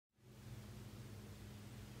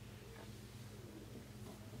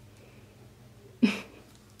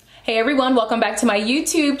Hey everyone, welcome back to my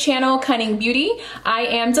YouTube channel, Cunning Beauty. I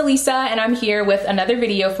am Delisa and I'm here with another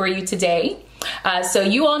video for you today. So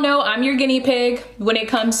you all know I'm your guinea pig when it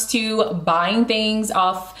comes to buying things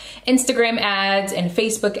off Instagram ads and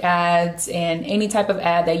Facebook ads and any type of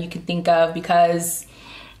ad that you can think of, because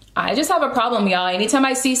I just have a problem, y'all. Anytime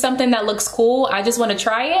I see something that looks cool, I just want to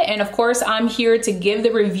try it. And of course, I'm here to give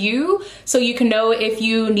the review so you can know if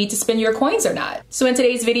you need to spend your coins or not. So in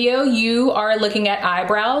today's video, you are looking at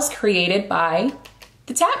eyebrows created by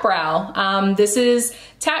the Tatbrow. This is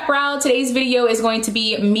Tatbrow. Today's video is going to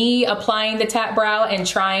be me applying the Tatbrow and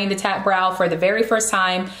trying the Tatbrow for the very first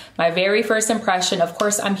time, my very first impression. Of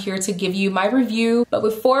course, I'm here to give you my review. But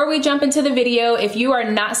before we jump into the video, if you are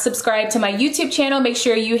not subscribed to my YouTube channel, make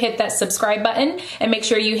sure you hit that subscribe button and make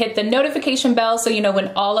sure you hit the notification bell so you know when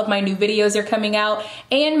all of my new videos are coming out.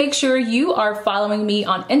 And make sure you are following me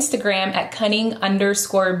on Instagram at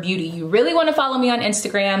cunning_beauty. You really want to follow me on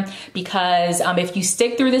Instagram because if you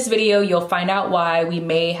stick through this video, you'll find out why we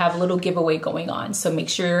may have a little giveaway going on. So make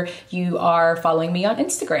sure you are following me on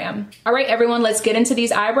Instagram. All right, everyone, let's get into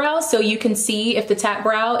these eyebrows so you can see if the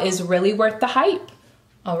Tatbrow is really worth the hype.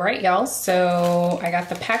 All right, y'all, so I got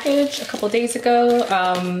the package a couple days ago.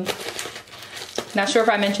 Not sure if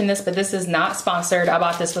I mentioned this, but this is not sponsored. I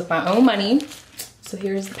bought this with my own money. So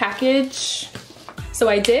here's the package. So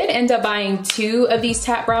I did end up buying 2 of these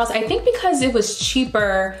Tatbrows. I think because it was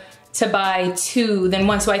cheaper to buy 2 than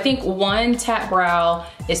 1. So I think 1 Tatbrow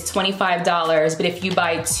is $25, but if you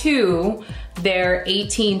buy 2, they're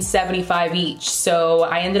 $18.75 each. So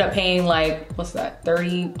I ended up paying like, what's that,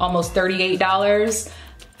 almost $38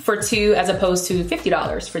 for 2 as opposed to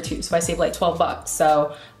 $50 for 2. So I saved like 12 bucks.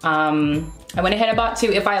 So I went ahead and bought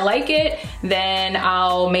 2. If I like it, then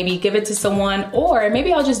I'll maybe give it to someone, or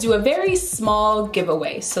maybe I'll just do a very small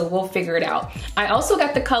giveaway. So we'll figure it out. I also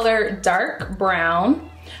got the color dark brown.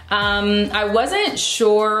 I wasn't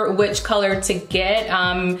sure which color to get.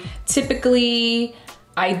 Typically,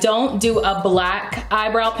 I don't do a black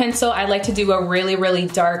eyebrow pencil. I like to do a really, really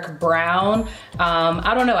dark brown.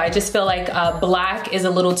 I don't know, I just feel like black is a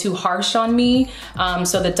little too harsh on me.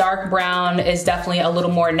 So the dark brown is definitely a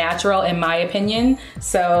little more natural in my opinion.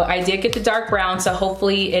 So I did get the dark brown, so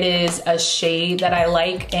hopefully it is a shade that I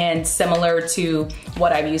like and similar to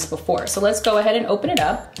what I've used before. So let's go ahead and open it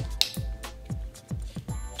up.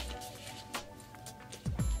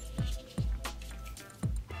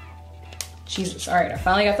 Jesus, all right, I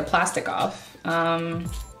finally got the plastic off.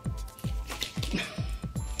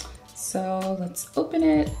 So let's open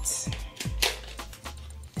it.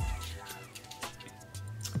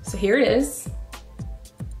 So here it is.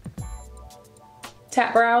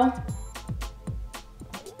 Tatbrow.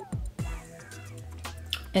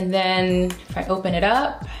 And then if I open it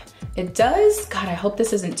up, it does, God, I hope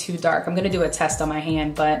this isn't too dark. I'm gonna do a test on my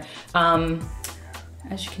hand, but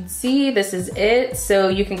as you can see, this is it. So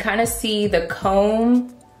you can kind of see the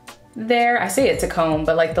comb there. I say it's a comb,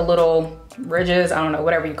 but like the little ridges, I don't know,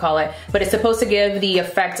 whatever you call it. But it's supposed to give the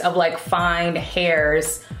effect of like fine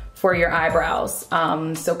hairs for your eyebrows.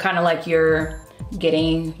 So kind of like you're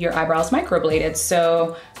getting your eyebrows microbladed.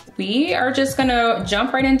 So we are just gonna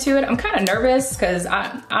jump right into it. I'm kind of nervous because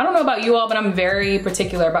I don't know about you all, but I'm very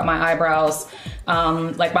particular about my eyebrows.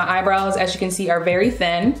 Like my eyebrows, as you can see, are very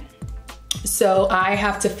thin. So I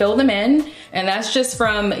have to fill them in, and that's just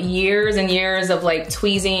from years and years of like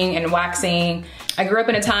tweezing and waxing. I grew up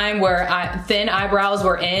in a time where thin eyebrows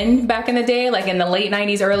were in back in the day, like in the late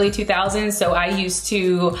 90s, early 2000s. So I used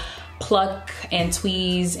to pluck and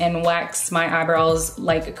tweeze and wax my eyebrows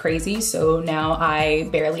like crazy. So now I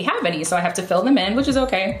barely have any. So I have to fill them in, which is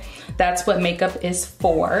okay. That's what makeup is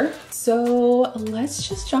for. So let's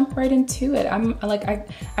just jump right into it. I'm like,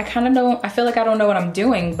 I kind of don't, I feel like I don't know what I'm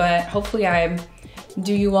doing, but hopefully I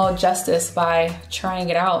do you all justice by trying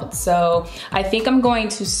it out. So I think I'm going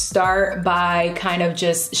to start by kind of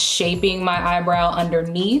just shaping my eyebrow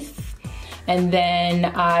underneath. And then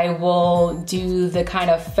I will do the kind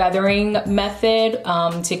of feathering method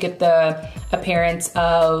to get the appearance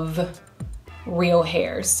of real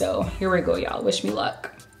hair. So here we go, y'all. Wish me luck.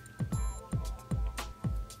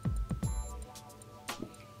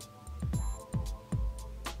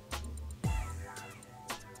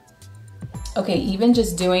 Okay, even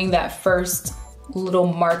just doing that first little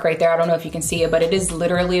mark right there, I don't know if you can see it, but it is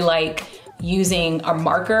literally like using a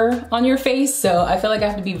marker on your face. So I feel like I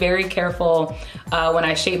have to be very careful when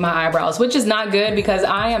I shape my eyebrows, which is not good because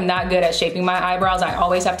I am not good at shaping my eyebrows. I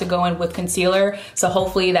always have to go in with concealer. So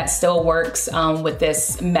hopefully that still works with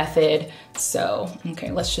this method. So,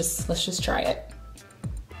 okay, let's just try it.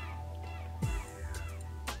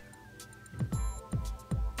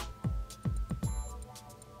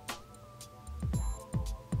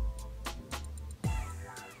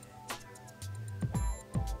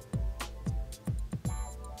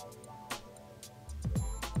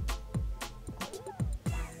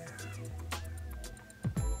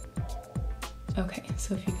 Okay,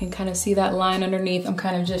 so if you can kind of see that line underneath, I'm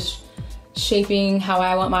kind of just shaping how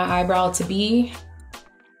I want my eyebrow to be.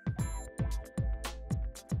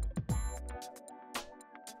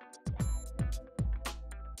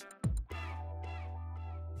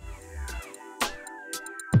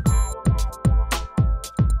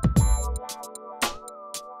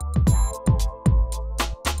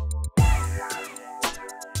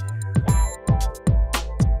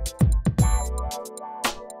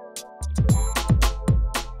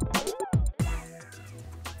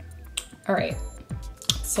 All right,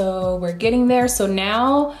 so we're getting there. So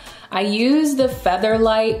now I use the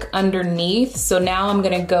feather-like underneath. So now I'm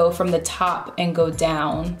gonna go from the top and go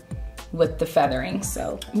down with the feathering.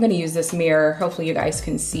 So I'm gonna use this mirror. Hopefully you guys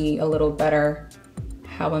can see a little better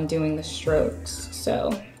how I'm doing the strokes.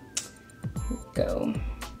 So here we go.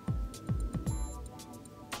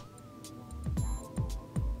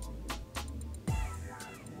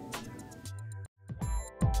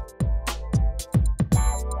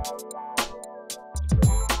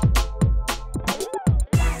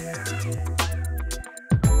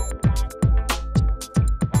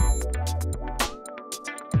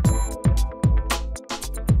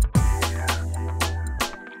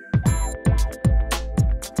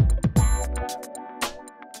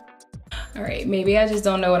 All right, maybe I just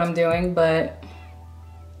don't know what I'm doing, but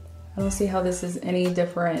I don't see how this is any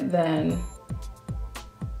different than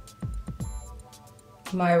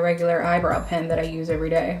my regular eyebrow pen that I use every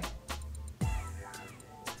day.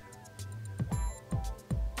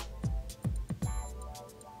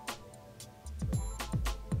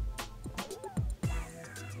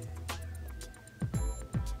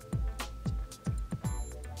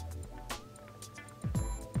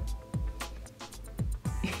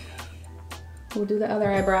 We'll do the other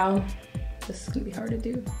eyebrow. This is gonna be hard to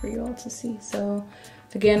do for you all to see. So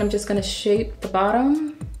again, I'm just gonna shape the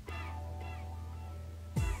bottom.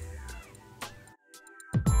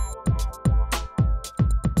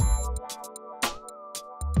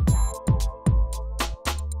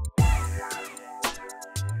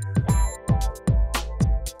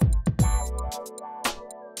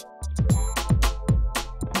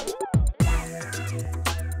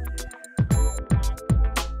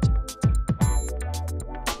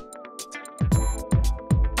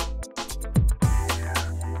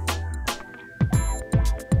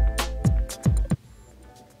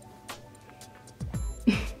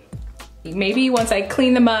 Maybe once I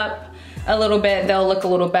clean them up a little bit, they'll look a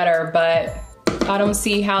little better, but I don't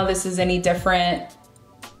see how this is any different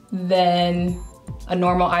than a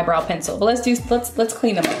normal eyebrow pencil. But let's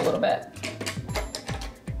clean them up a little bit.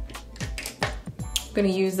 I'm gonna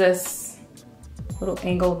use this little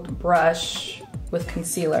angled brush with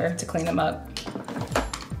concealer to clean them up.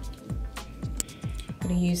 I'm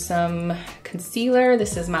gonna use some concealer.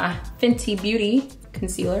 This is my Fenty Beauty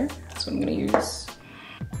concealer. That's what I'm gonna use.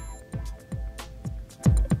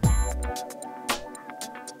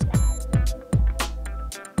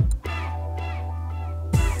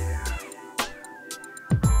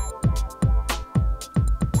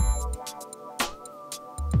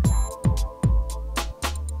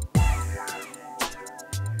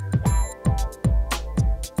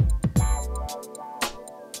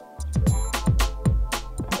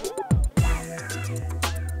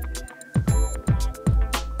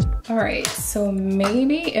 All right, so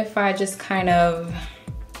maybe if I just kind of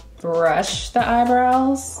brush the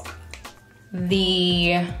eyebrows,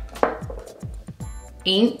 the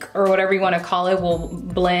ink or whatever you want to call it will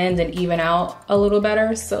blend and even out a little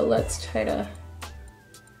better. So let's try to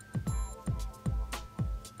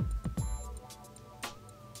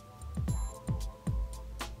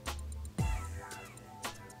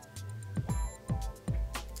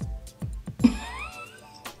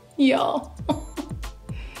y'all.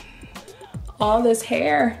 All this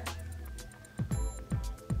hair.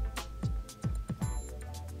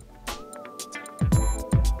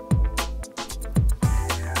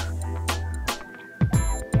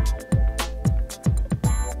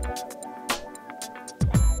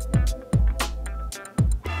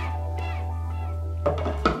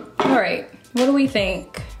 All right, what do we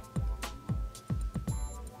think?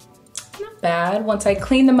 Not bad. Once I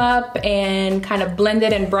clean them up and kind of blend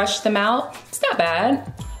it and brush them out, it's not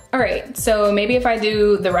bad. All right, so maybe if I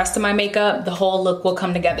do the rest of my makeup, the whole look will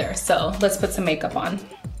come together. So let's put some makeup on.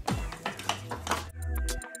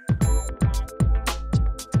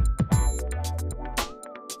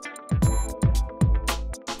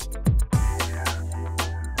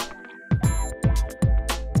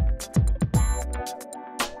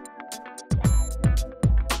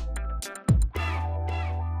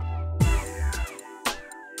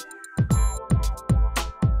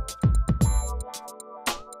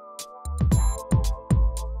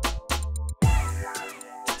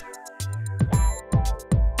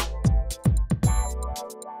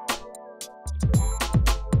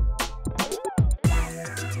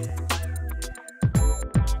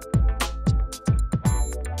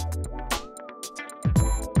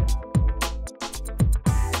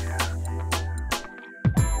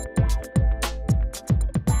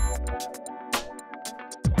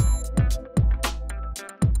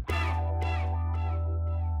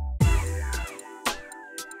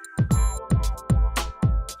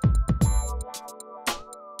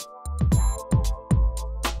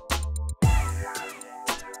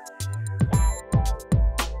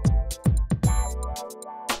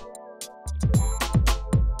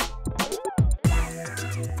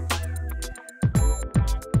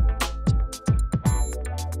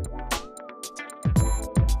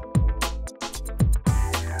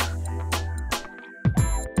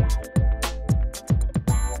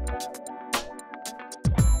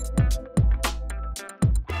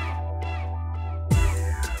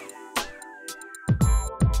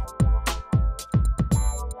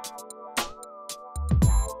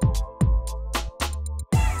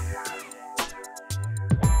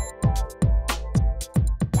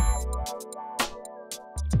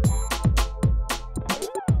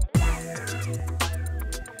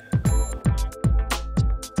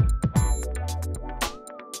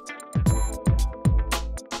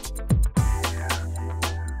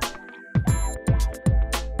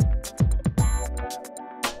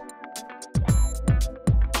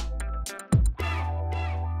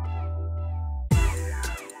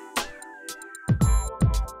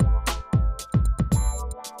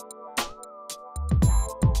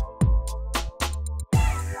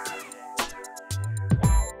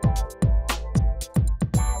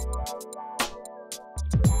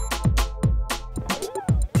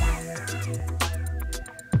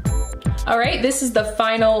 All right, this is the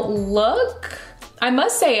final look. I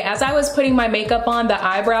must say, as I was putting my makeup on, the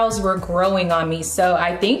eyebrows were growing on me. So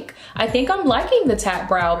I think I'm liking the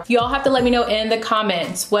Tatbrow. You all have to let me know in the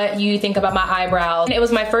comments what you think about my eyebrows. It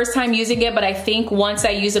was my first time using it, but I think once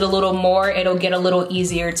I use it a little more, it'll get a little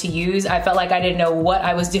easier to use. I felt like I didn't know what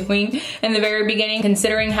I was doing in the very beginning,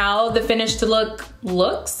 considering how the finished look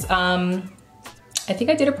looks. I think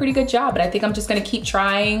I did a pretty good job, but I think I'm just gonna keep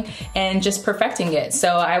trying and just perfecting it.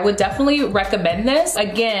 So I would definitely recommend this.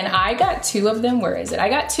 Again, I got 2 of them. Where is it? I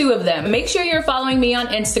got 2 of them. Make sure you're following me on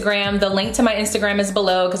Instagram. The link to my Instagram is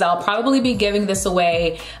below because I'll probably be giving this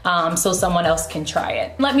away so someone else can try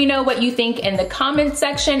it. Let me know what you think in the comment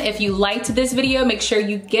section. If you liked this video, make sure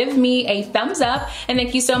you give me a thumbs up, and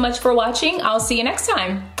thank you so much for watching. I'll see you next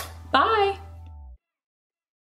time. Bye.